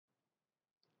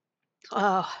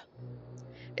Oh,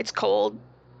 it's cold.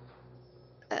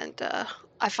 And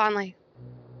I finally...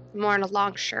 I'm wearing a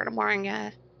long shirt. I'm wearing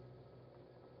a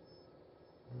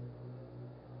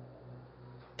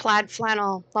plaid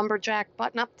flannel lumberjack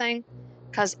button-up thing.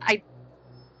 Because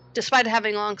despite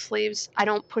having long sleeves, I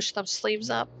don't push those sleeves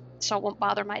up, so it won't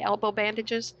bother my elbow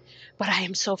bandages. But I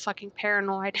am so fucking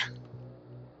paranoid.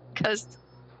 Because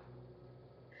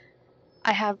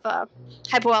I have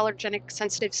hypoallergenic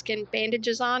sensitive skin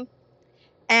bandages on.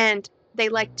 And they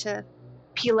like to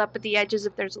peel up at the edges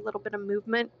if there's a little bit of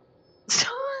movement. So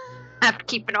I have to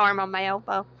keep an arm on my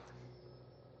elbow.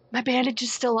 My bandage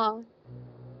is still on.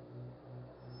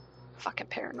 Fucking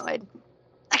paranoid.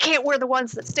 I can't wear the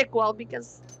ones that stick well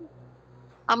because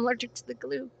I'm allergic to the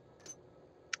glue.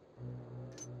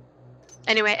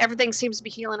 Anyway, everything seems to be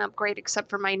healing up great except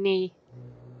for my knee,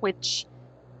 which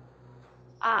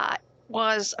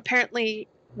was apparently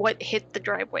what hit the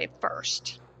driveway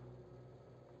first.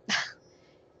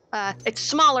 It's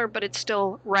smaller, but it's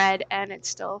still red and it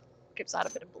still gives out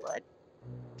a bit of blood.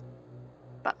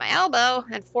 But my elbow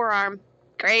and forearm,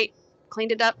 great.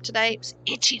 Cleaned it up today. It was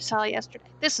itchy as hell yesterday.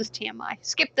 This is TMI.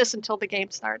 Skip this until the game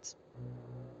starts.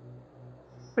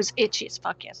 It was itchy as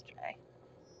fuck yesterday.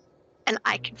 And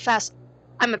I confess,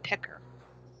 I'm a picker.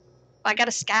 If I got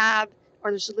a scab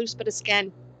or there's a loose bit of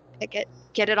skin, pick it,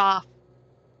 get it off.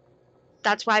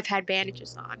 That's why I've had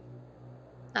bandages on.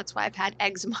 That's why I've had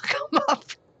eczema come up.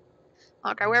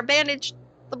 Look, I wear a bandage,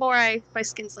 the more my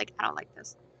skin's like, I don't like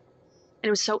this. And it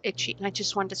was so itchy, and I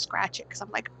just wanted to scratch it because I'm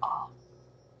like, oh.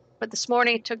 But this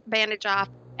morning I took the bandage off,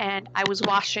 and I was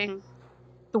washing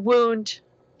the wound,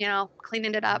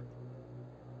 cleaning it up.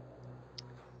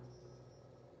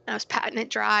 And I was patting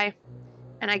it dry,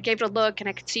 and I gave it a look, and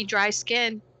I could see dry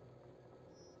skin.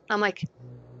 I'm like,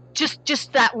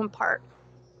 just that one part.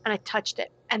 And I touched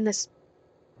it, and this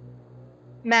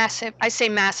massive, I say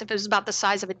massive, it was about the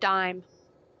size of a dime.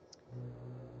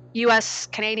 US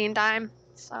Canadian dime,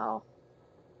 so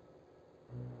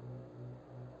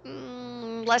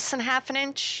less than half an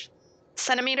inch,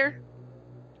 centimeter.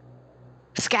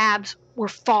 Scabs were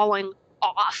falling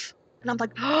off. And I'm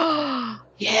like, oh,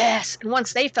 yes. And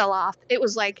once they fell off, it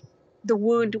was like the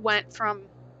wound went from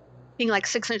being like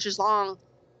 6 inches long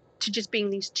to just being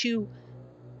these two,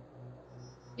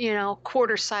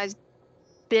 quarter-sized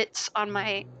bits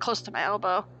on close to my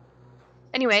elbow.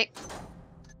 Anyway,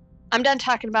 I'm done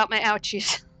talking about my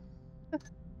ouchies.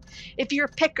 If you're a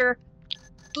picker,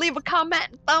 leave a comment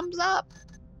and thumbs up.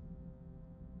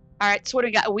 All right, so what do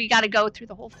we got? We got to go through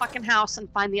the whole fucking house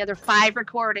and find the other 5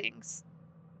 recordings.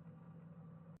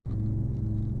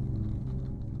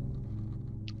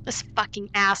 This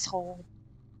fucking asshole.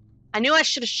 I knew I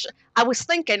should have... I was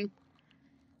thinking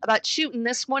about shooting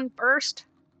this one first.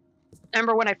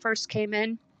 Remember when I first came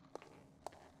in?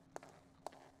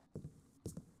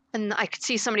 And I could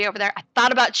see somebody over there. I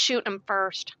thought about shooting him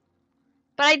first.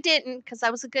 But I didn't, because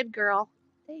I was a good girl.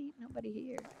 There ain't nobody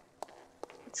here.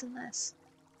 What's in this?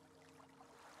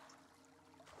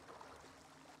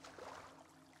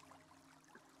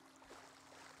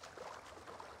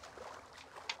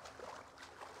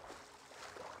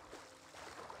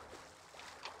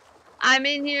 I'm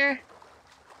in here.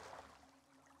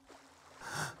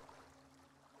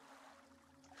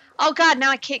 Oh god,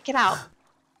 now I can't get out.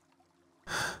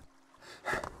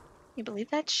 You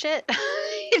believe that shit?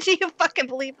 Do you fucking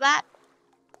believe that?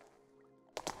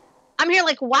 I'm here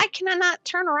like, why can I not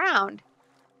turn around?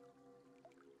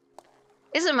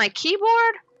 Is it my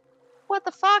keyboard? What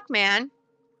the fuck, man?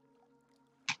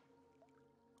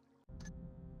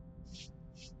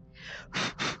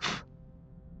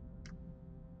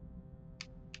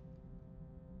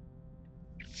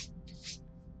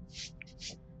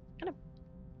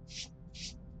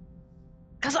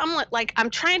 Because I'm like, I'm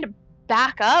trying to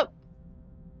back up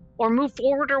or move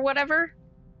forward or whatever.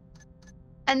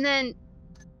 And then,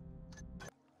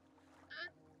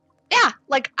 yeah,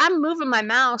 like I'm moving my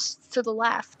mouse to the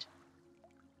left.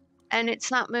 And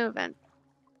it's not moving.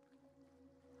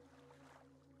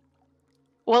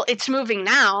 Well, it's moving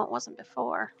now. It wasn't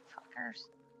before. Fuckers.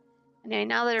 Anyway,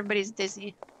 now that everybody's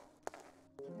dizzy.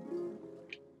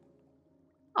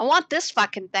 I want this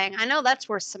fucking thing. I know that's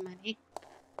worth some money.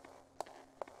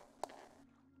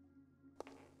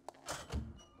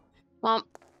 Well,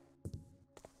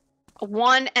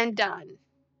 one and done.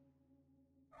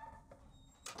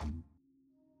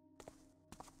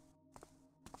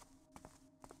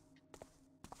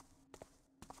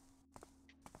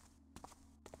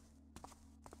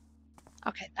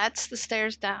 Okay, that's the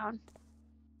stairs down.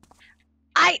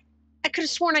 I could have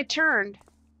sworn I turned.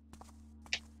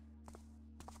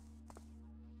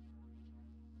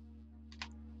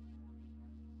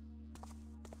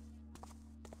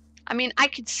 I mean, I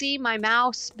could see my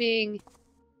mouse being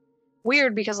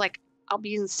weird because, like, I'll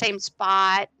be in the same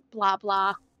spot, blah,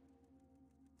 blah.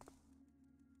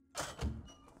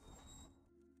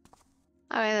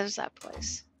 Oh, yeah, there's that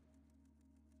place.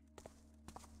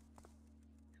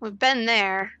 We've been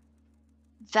there.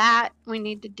 That we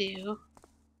need to do.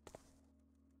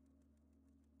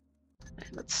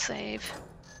 Let's save.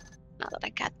 Now that I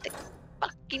got the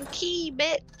fucking key,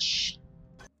 bitch.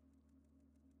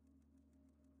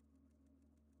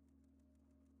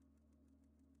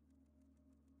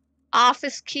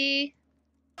 Office key.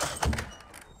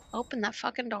 Open that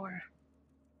fucking door.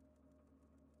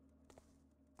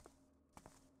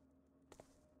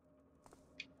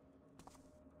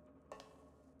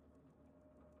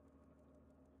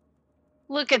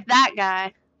 Look at that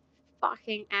guy.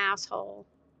 Fucking asshole.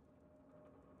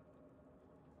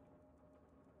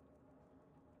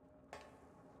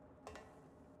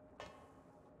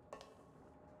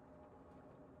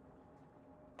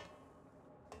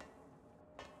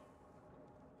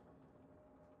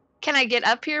 Can I get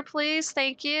up here, please?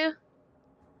 Thank you.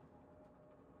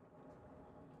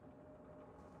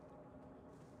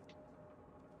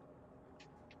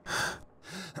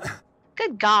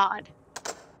 Good God.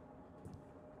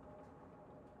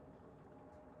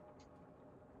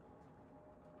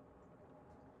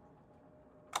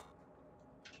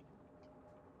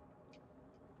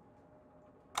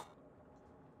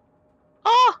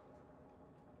 Oh!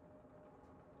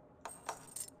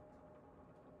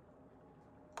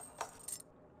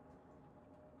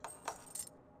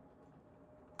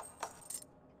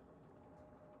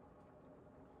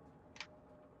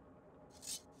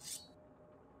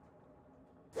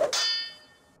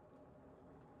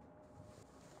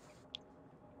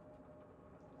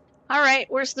 Alright,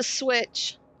 where's the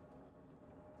switch?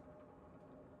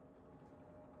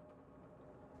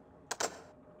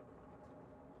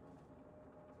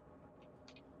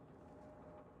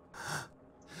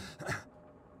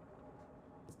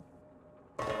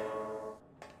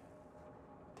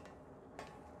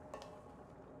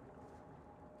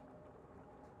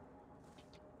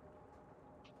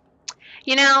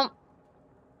 You know,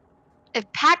 if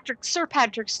Sir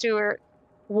Patrick Stewart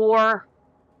wore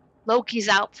Loki's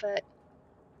outfit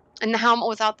and the helmet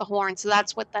without the horn, so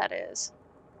that's what that is.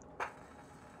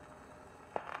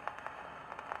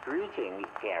 Greetings,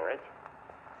 Garrett.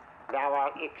 Thou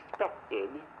art expected,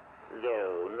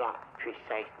 though not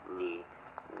precisely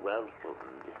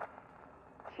welcomed.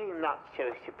 Seem not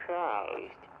so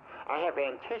surprised. I have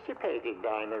anticipated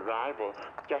thine arrival,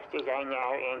 just as I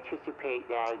now anticipate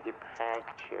thy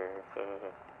departure.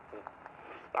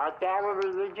 Art thou a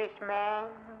religious man?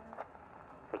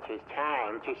 It is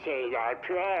time to say thy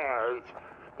prayers.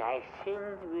 Thy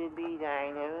sins will be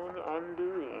thine own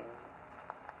undoing.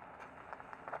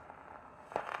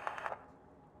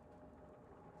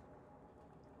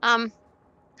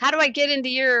 How do I get into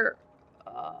your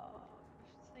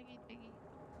thingy?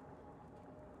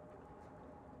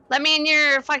 Let me in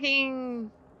your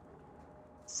fucking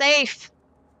safe.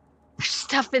 There's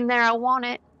stuff in there. I want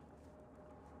it.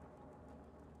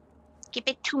 Give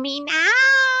it to me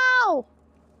now.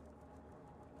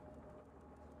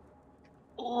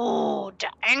 Ooh, the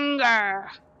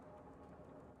anger.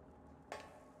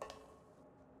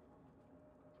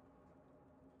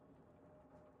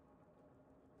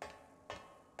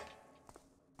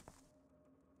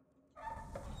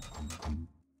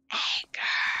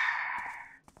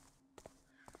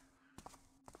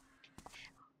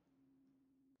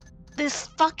 This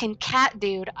fucking cat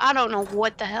dude, I don't know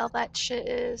what the hell that shit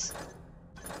is.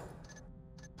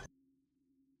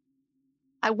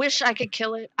 I wish I could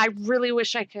kill it. I really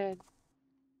wish I could.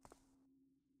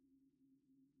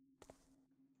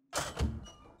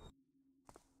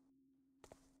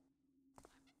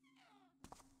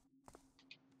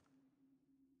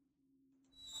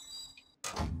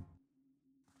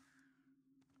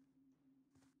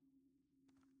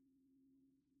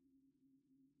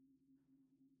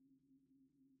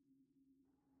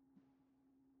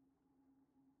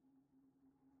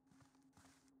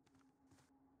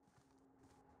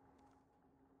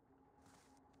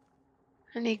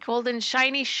 Any golden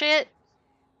shiny shit?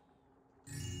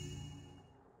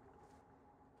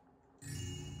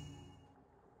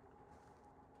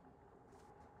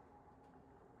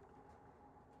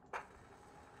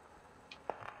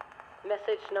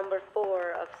 Message number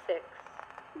 4 of 6.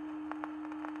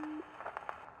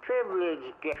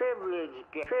 Privilege guest.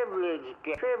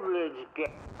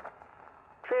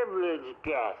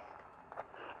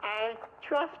 I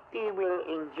trust thee will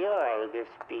enjoy this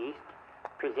feast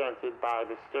presented by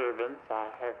the servants I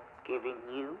have given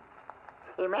you.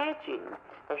 Imagine,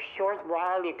 a short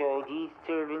while ago these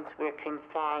servants were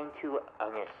confined to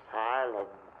an asylum.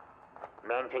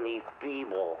 Mentally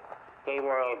feeble. They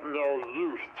were of no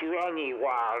use to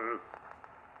anyone.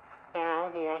 Now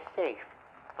they are safe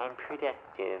and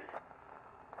productive.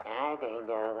 Now they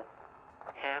know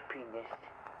happiness.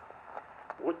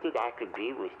 Would that I could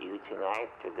be with you tonight,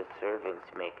 for the servants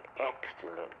make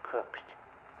excellent cooks.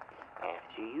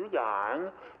 After you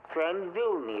dine, friend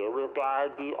Vilnir will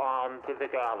guide thee on to the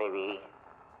gallery.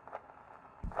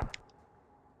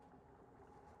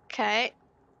 Okay.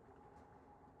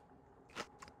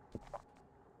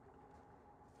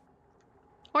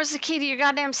 Where's the key to your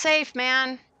goddamn safe,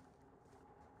 man?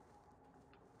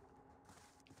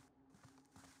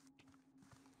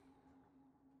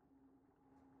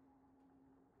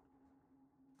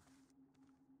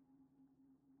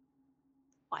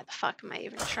 Why the fuck am I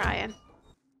even trying?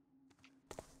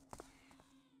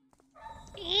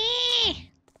 Eee!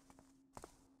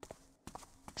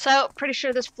 So, pretty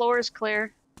sure this floor is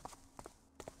clear.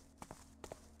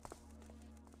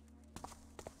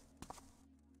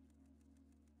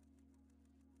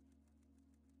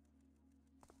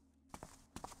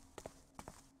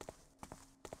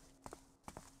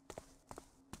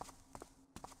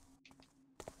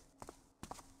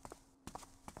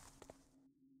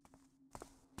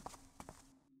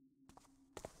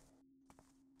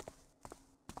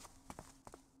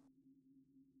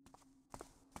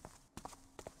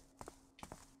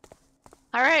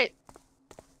 Alright.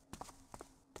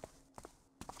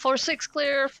 Floor 6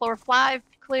 clear, floor 5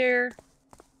 clear.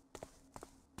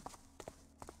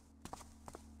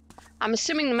 I'm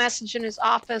assuming the message in his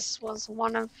office was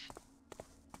one of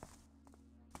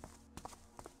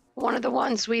the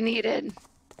ones we needed.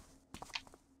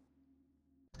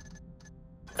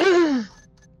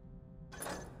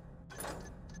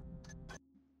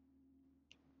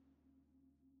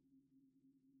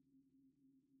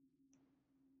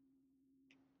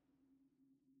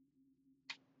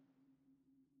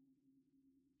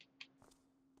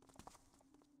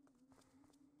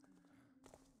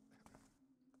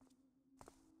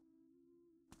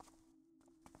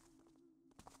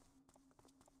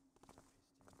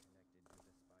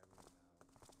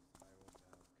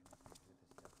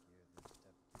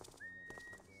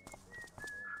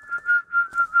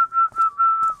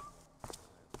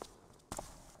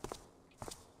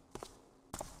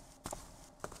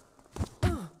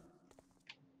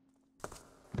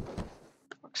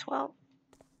 Works well.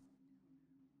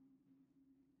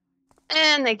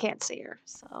 And they can't see her,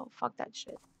 so fuck that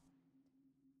shit.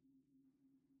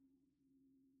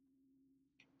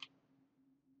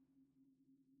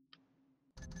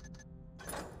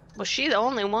 Was she the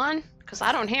only one? Because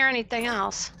I don't hear anything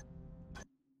else.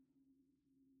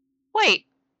 Wait.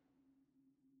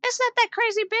 Isn't that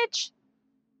crazy bitch?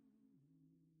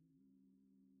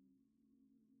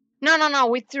 No.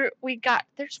 We got,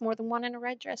 there's more than one in a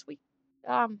red dress. We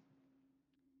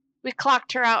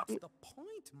clocked her out. That's the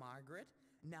point, Margaret.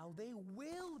 Now they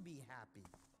will be happy.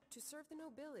 To serve the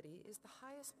nobility is the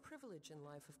highest privilege in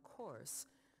life, of course.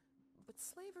 But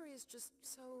slavery is just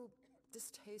so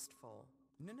distasteful.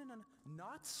 No.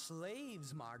 Not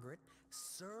slaves, Margaret.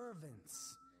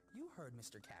 Servants. You heard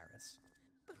Mr. Karras.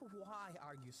 But why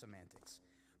argue semantics?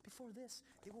 Before this,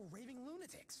 they were raving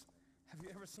lunatics. Have you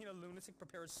ever seen a lunatic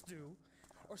prepare a stew?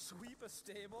 Or sweep a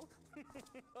stable?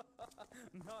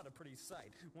 Not a pretty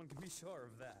sight, one can be sure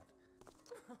of that.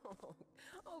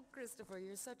 Oh, Christopher,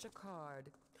 you're such a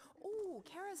card. Oh,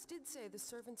 Karras did say the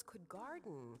servants could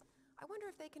garden. I wonder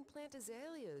if they can plant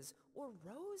azaleas or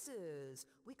roses.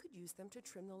 We could use them to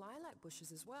trim the lilac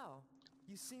bushes as well.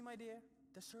 You see, my dear,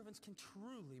 the servants can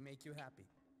truly make you happy.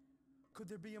 Could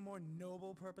there be a more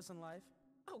noble purpose in life?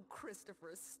 Oh,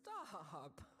 Christopher,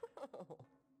 stop.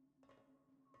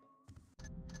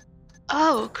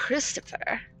 Oh,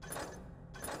 Christopher.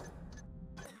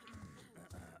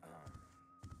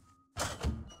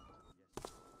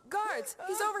 Guards,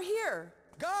 he's over here.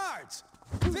 Guards!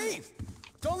 Thief!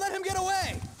 Don't let him get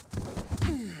away!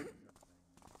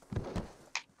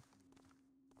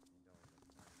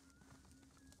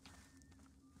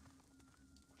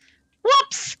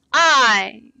 Whoops!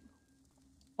 I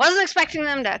wasn't expecting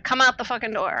them to come out the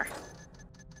fucking door.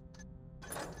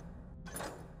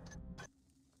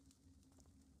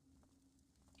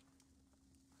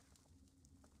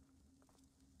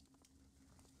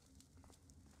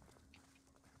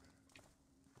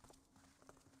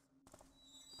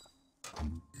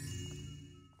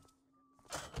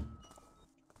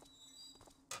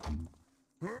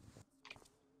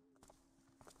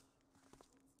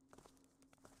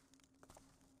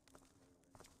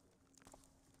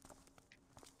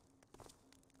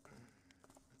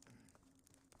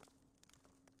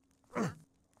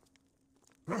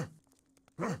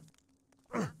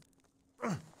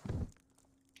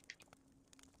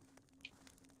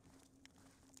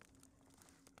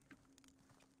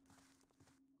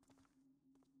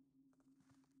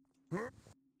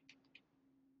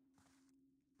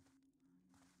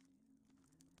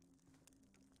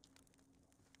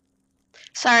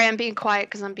 Sorry, I'm being quiet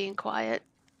because I'm being quiet.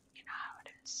 You know how it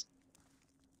is.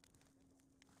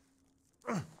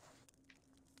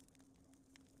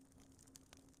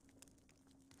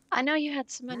 I know you had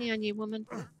some money on you, woman.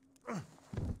 Where'd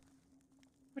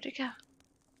it go?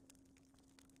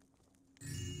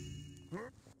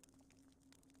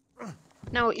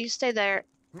 No, you stay there.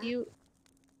 You...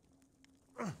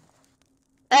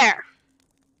 There!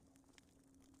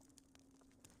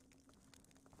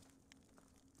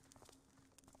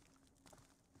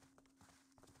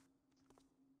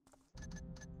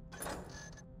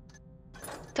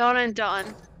 Done and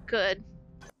done. Good.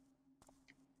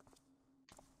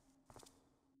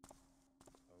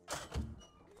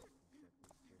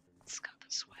 Let's go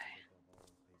this way.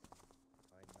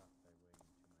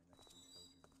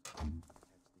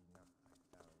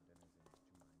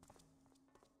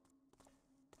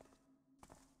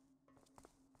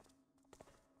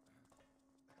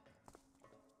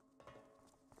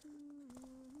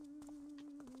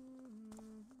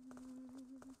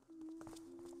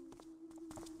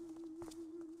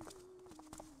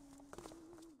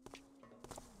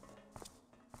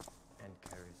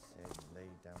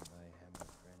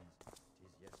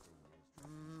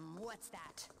 What's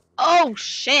that? Oh,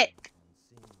 shit!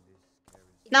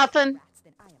 Nothing. Rats,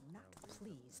 then I am not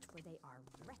pleased, for they are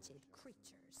wretched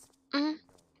creatures. Mm.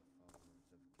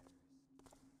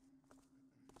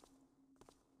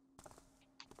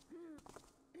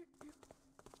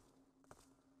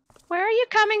 Where are you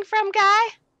coming from, guy?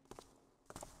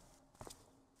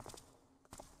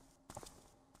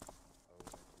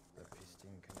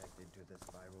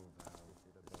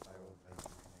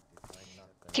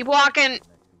 Keep walking.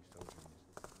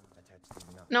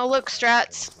 No look,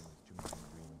 Strats.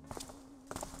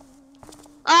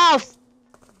 Oh!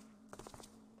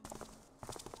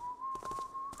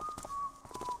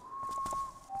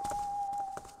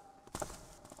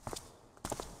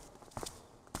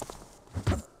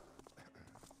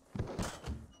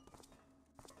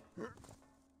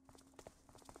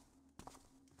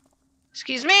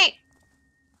 Excuse me.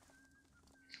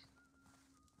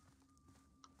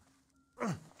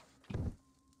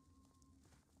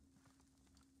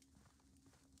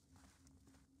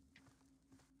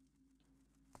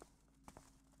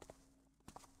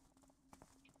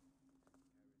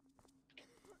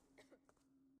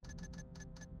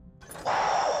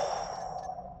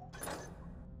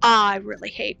 I really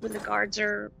hate when the guards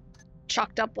are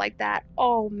chalked up like that.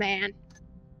 Oh, man.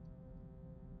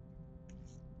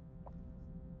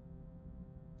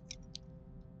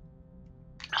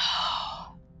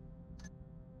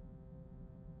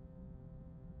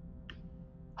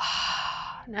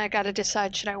 Now I gotta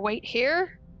decide, should I wait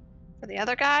here for the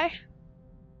other guy?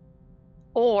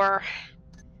 Or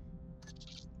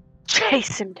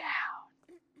chase him down?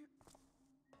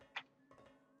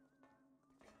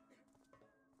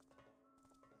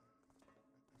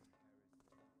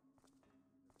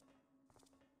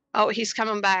 Oh, he's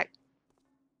coming back.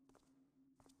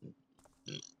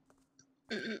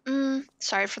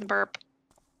 Sorry for the burp.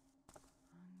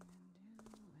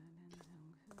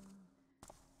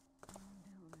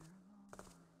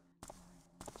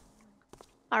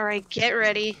 All right, get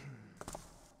ready.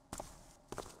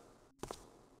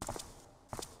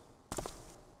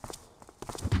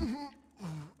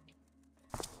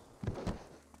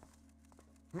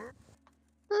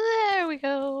 There we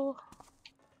go.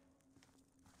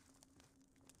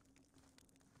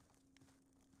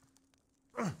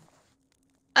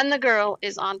 And the girl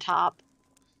is on top.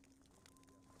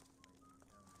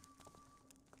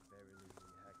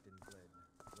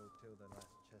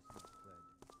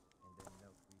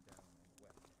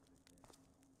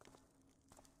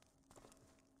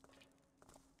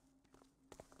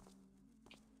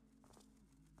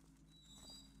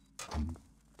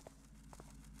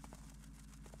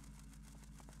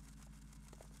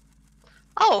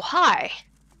 Oh, hi.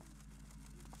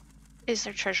 Is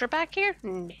there treasure back here?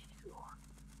 No.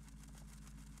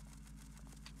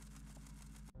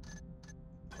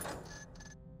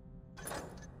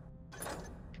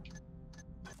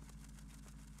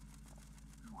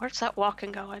 Where's that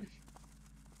walking going?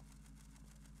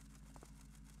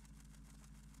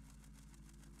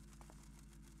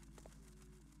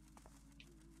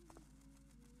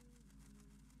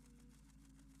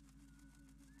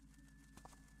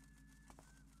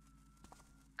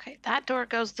 Okay, that door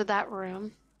goes to that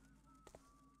room.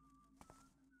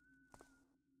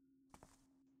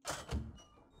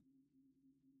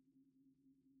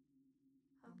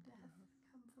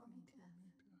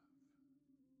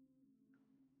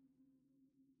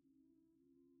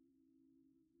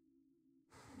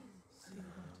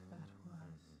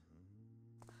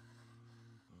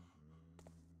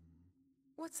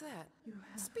 What's that? You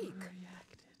have Speak.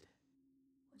 overreacted.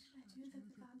 What should I do that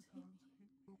the gods hate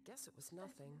me? Guess it was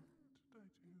nothing.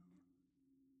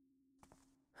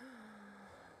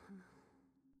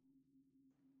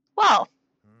 Well,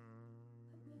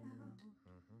 Let me out.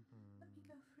 Let me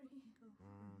go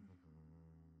free.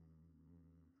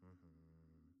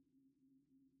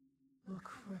 Look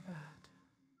for that.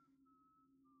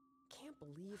 Can't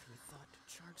believe he thought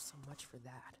to charge so much for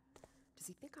that. Does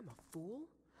he think I'm a fool?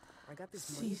 I got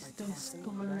this money Cease by those tossing it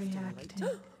left and right.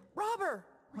 overreacting. Robber!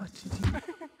 What did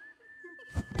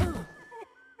you...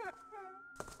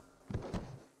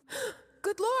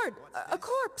 Good Lord! A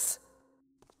corpse!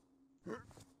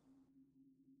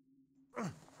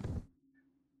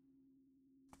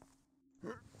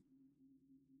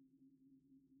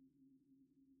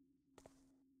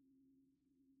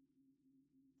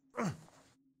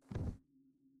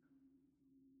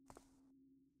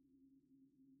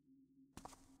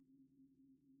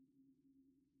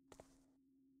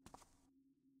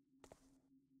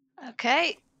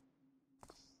 okay.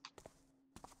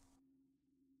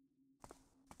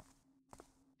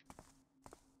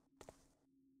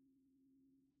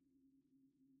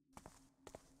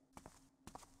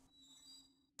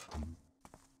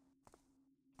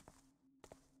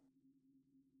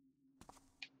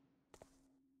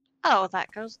 Oh,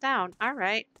 that goes down. All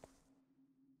right.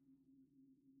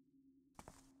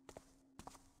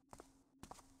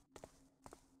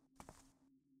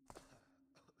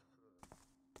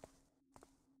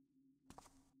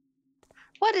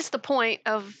 What is the point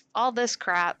of all this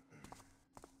crap?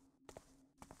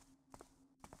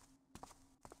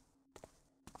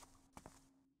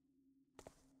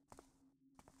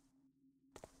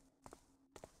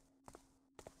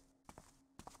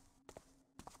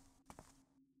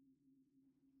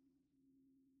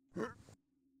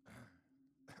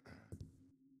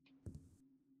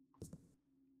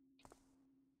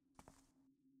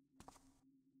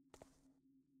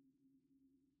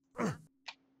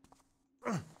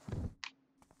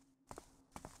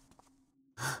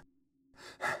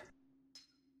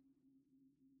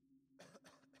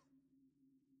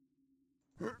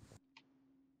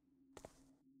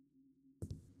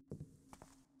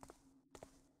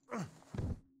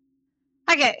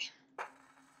 Okay.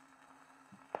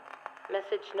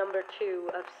 Message number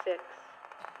 2 of 6.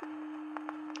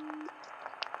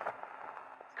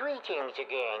 Greetings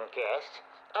again, guests.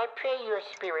 I pray your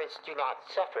spirits do not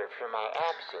suffer for my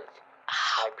absence.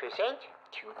 I present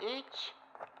to each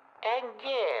a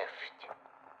gift.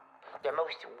 The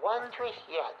most wondrous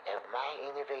yet of my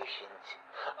innovations.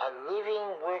 A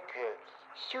living worker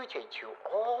suited to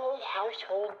all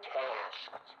household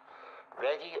tasks.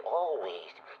 Ready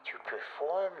always to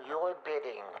perform your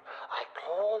bidding. I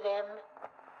call them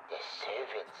the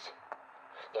servants.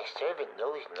 The servant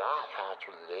knows not how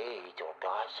to lade or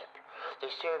gossip.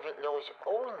 The servant knows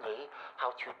only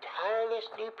how to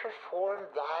tirelessly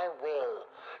perform thy will,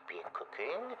 be it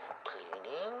cooking,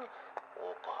 cleaning,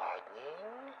 or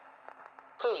gardening.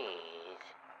 Please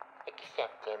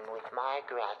accept them with my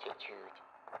gratitude.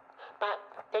 But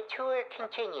the tour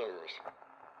continues.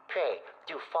 Pray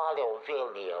do follow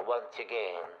Vilnia once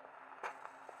again.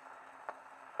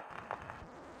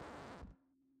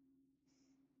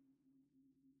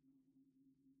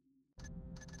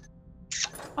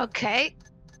 Okay.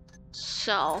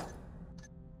 So.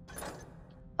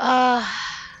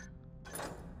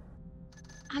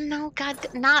 No, God,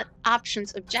 not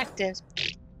options, objectives.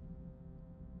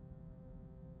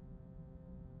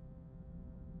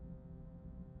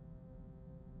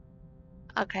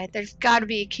 Okay, there's got to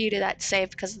be a key to that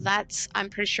safe because that's, I'm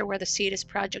pretty sure, where the Cetus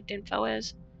project info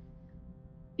is.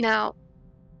 Now,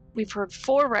 we've heard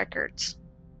 4 records.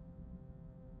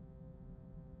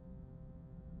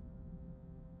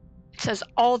 It says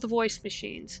all the voice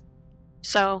machines.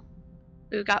 So,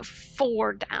 we've got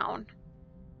 4 down.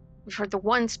 We've heard the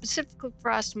 1 specifically for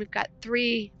us, and we've got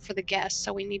 3 for the guests,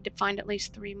 so we need to find at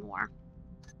least 3 more.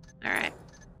 Alright.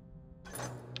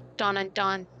 Done and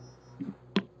done.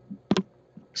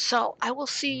 So, I will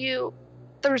see you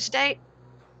Thursday.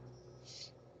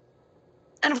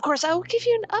 And of course, I will give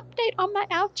you an update on my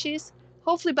ouchies.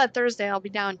 Hopefully by Thursday, I'll be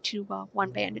down to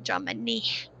 1 bandage on my knee.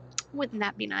 Wouldn't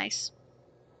that be nice?